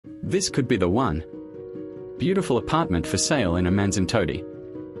This could be the one. Beautiful apartment for sale in Amanzimtoti.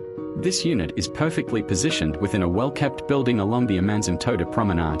 This unit is perfectly positioned within a well-kept building along the Amanzimtoti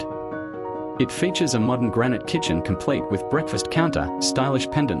Promenade. It features a modern granite kitchen complete with breakfast counter, stylish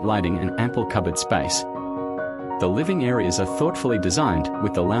pendant lighting and ample cupboard space. The living areas are thoughtfully designed,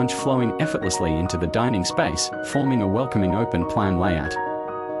 with the lounge flowing effortlessly into the dining space, forming a welcoming open-plan layout.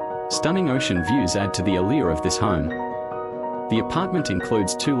 Stunning ocean views add to the allure of this home. The apartment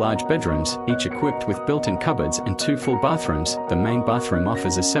includes 2 large bedrooms, each equipped with built-in cupboards, and 2 full bathrooms. The main bathroom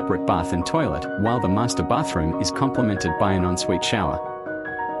offers a separate bath and toilet, while the master bathroom is complemented by an ensuite shower.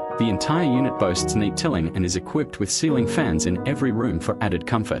 The entire unit boasts neat tiling and is equipped with ceiling fans in every room for added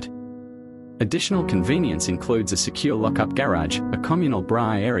comfort. Additional convenience includes a secure lockup garage, a communal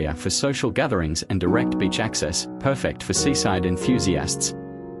braai area for social gatherings, and direct beach access, perfect for seaside enthusiasts.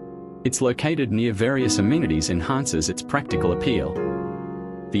 It's located near various amenities enhances its practical appeal.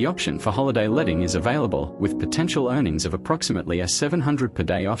 The option for holiday letting is available, with potential earnings of approximately $700 per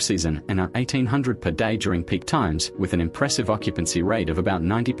day off-season and $1,800 per day during peak times, with an impressive occupancy rate of about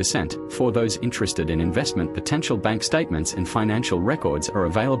 90%. For those interested in investment potential, bank statements and financial records are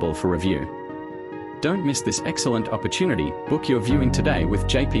available for review. Don't miss this excellent opportunity. Book your viewing today with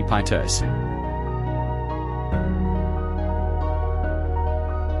JP Pieterse.